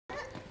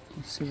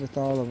Let's see what's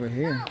all over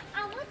here.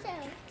 I want to.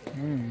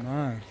 Oh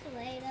my.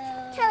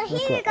 So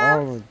Look at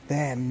all of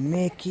that.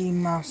 Mickey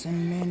Mouse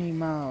and Minnie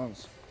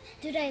Mouse.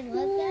 Do they love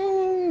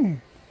that?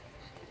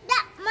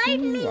 That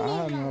might be. I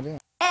have no idea.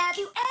 Have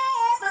you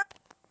ever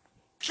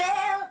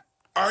felt?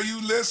 Are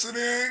you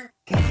listening?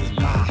 This is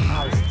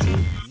Myhouse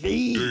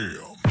TV.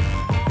 Damn.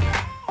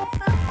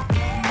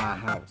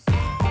 Myhouse.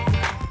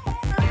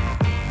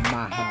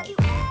 Myhouse.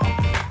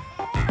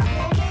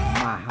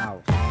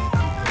 Myhouse.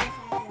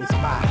 It's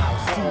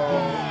Myhouse TV.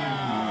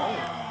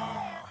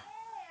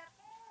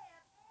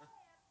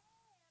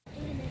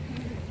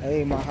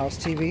 Hey, Myhouse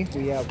TV.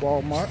 We at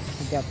Walmart.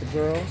 We got the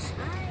girls.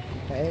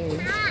 Hey.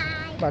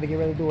 About to get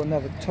ready to do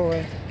another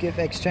toy gift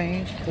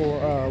exchange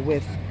for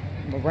with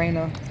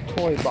Marinas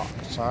Toy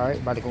Box. Alright,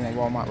 about to go in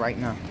Walmart right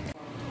now.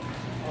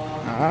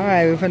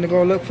 Alright, we're finna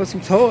go look for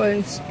some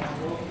toys.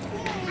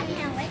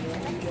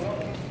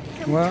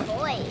 What?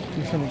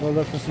 You finna go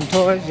look for some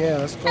toys? Yeah,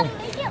 let's go.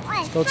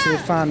 Let's go to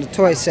find the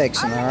toy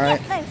section,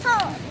 alright?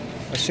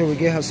 Or should we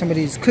get her some of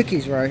these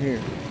cookies right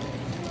here?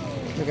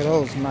 Look at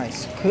those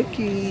nice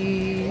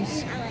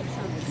cookies.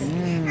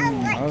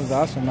 Those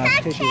are some nice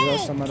cookies.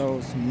 Those are some of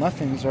those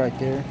muffins right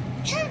there.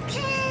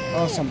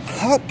 Oh, some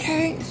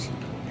cupcakes.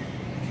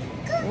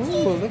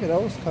 Ooh, look at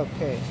those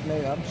cupcakes.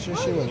 Maybe, I'm sure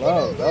she would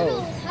love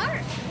those.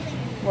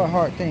 What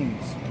heart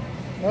things?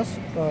 That's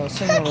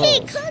cinnamon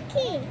rolls.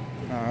 Cookie.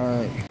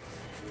 Alright.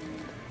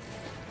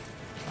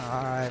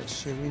 Alright,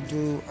 should we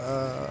do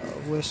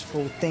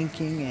wishful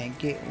thinking and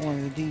get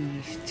one of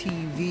these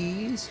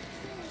TVs?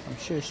 I'm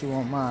sure she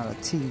won't mind a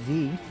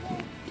TV.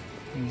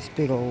 These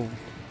big old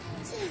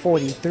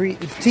 43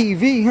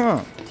 TV,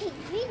 huh?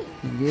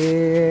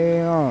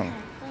 Yeah.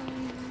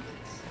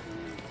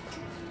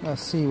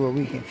 Let's see what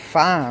we can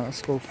find.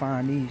 Let's go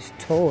find these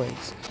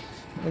toys.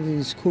 Look at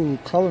these cool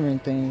coloring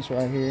things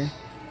right here.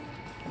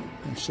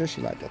 I'm sure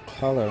she liked to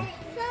color.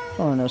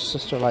 Her and her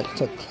sister like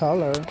to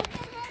color.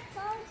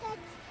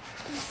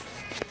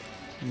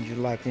 Would you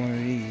like one of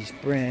these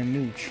brand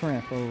new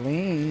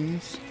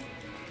trampolines?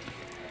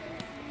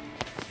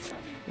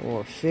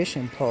 Or a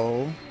fishing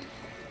pole?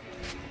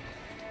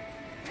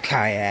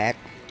 Kayak.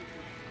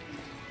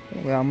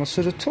 We're almost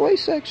to the toy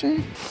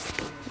section.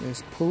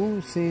 It's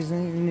pool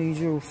season. You need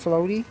your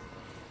floaty,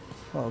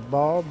 a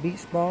ball,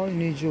 beach ball. You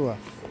need you a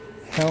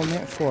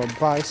helmet for a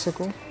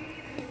bicycle,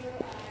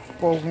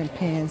 bowling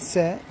pin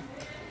set,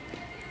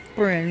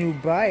 brand new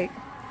bike,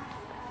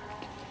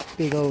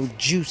 big old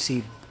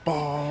juicy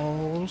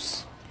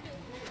balls.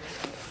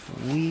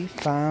 We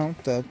found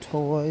the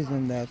toys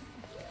in that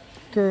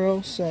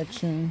girl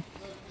section.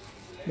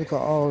 Look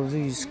at all of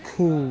these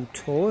cool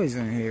toys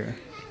in here.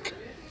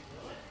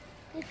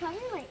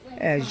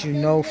 As you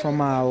know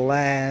from our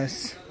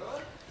last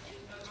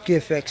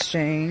gift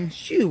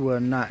exchange, you will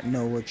not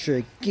know what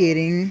you're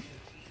getting.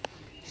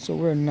 So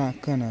we're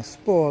not gonna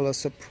spoil a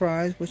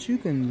surprise, but you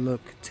can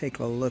take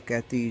a look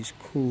at these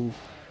cool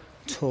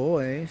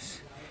toys.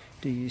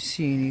 Do you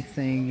see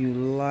anything you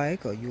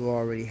like or you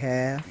already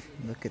have?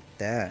 Look at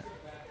that.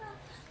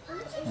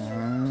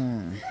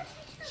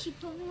 She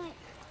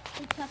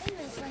probably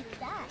like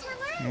that.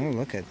 Oh,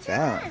 look at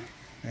that.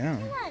 Yeah.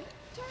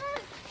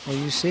 What do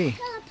you see?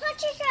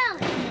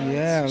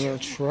 Yeah, a little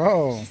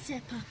troll.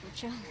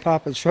 Paw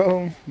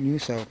Patrol? You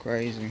so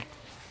crazy.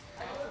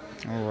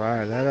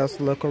 Alright, let us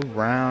look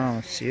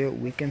around, see what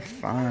we can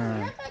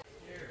find.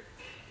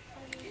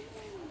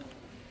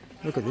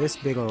 Look at this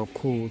big old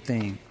cool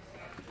thing.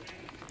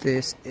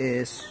 This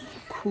is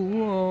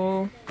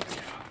cool.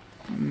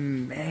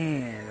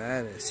 Man,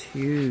 that is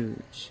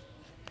huge.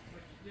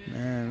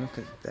 Man, look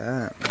at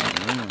that.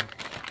 Man.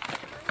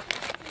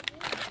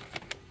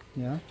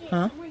 Yeah?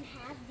 Huh?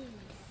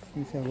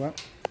 You said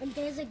what? And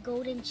there's a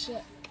golden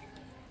chip.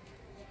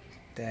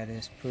 That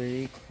is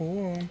pretty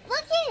cool.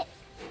 Look it!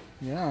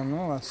 Yeah, I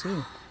know, I see.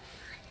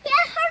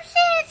 Yeah,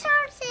 horses!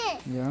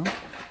 Yeah?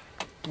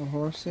 The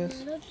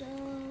horses? Little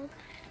dog.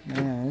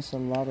 Man, it's a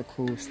lot of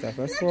cool stuff.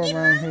 Let's go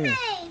around here.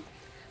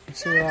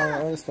 Let's see what all the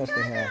other stuff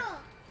they have.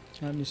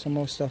 Might be some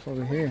more stuff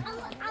over here.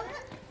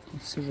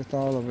 Let's see what's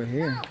all over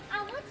here.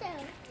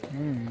 Oh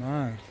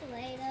my.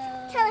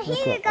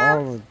 Look at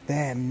all of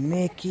that.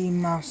 Mickey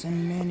Mouse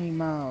and Minnie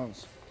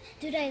Mouse.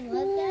 Do they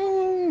love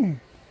that?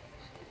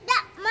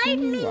 That might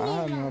be. I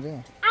have no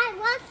idea. I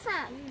want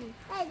some.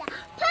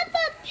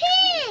 Peppa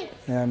Pig!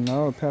 Yeah, I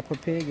know. Peppa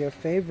Pig, your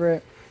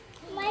favorite.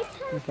 My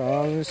Look at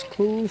all this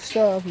cool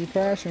stuff. You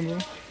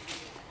fashionable.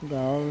 Look at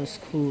all this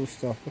cool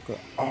stuff. Look at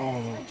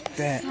all of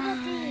that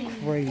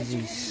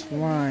crazy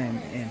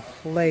slime and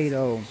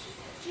Play-Doh.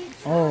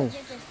 Oh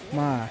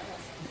my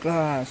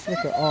gosh.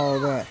 Look at all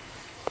that.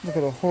 Look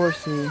at the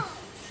horsey.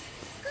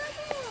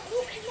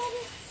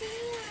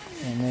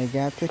 And they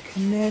got the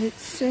kinetic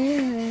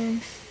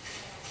sand.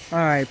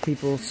 Alright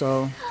people,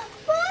 so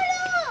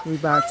we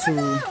about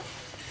to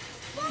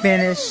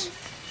finish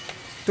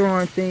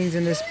throwing things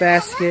in this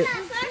basket.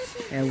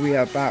 And we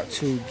are about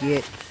to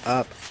get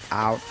up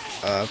out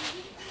of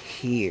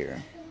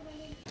here.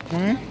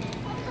 Alright,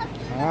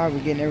 we're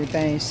getting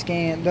everything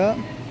scanned up.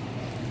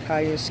 How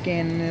you're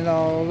scanning it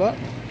all up.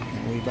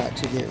 We about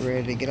to get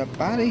ready to get up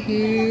out of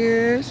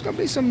here. It's gonna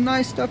be some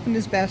nice stuff in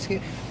this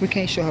basket. We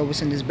can't show her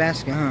what's in this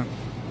basket, huh?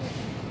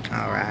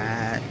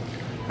 Alright.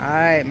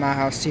 Alright,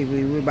 Myhouse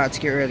TV. We're about to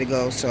get ready to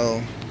go.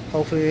 So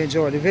hopefully you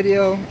enjoyed the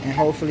video, and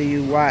hopefully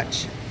you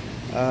watch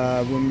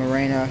when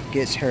Marina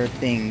gets her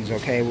things,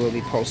 okay? We'll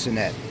be posting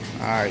that.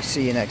 Alright,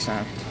 see you next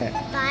time.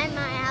 Bye,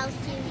 Myhouse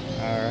TV.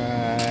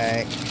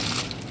 Alright.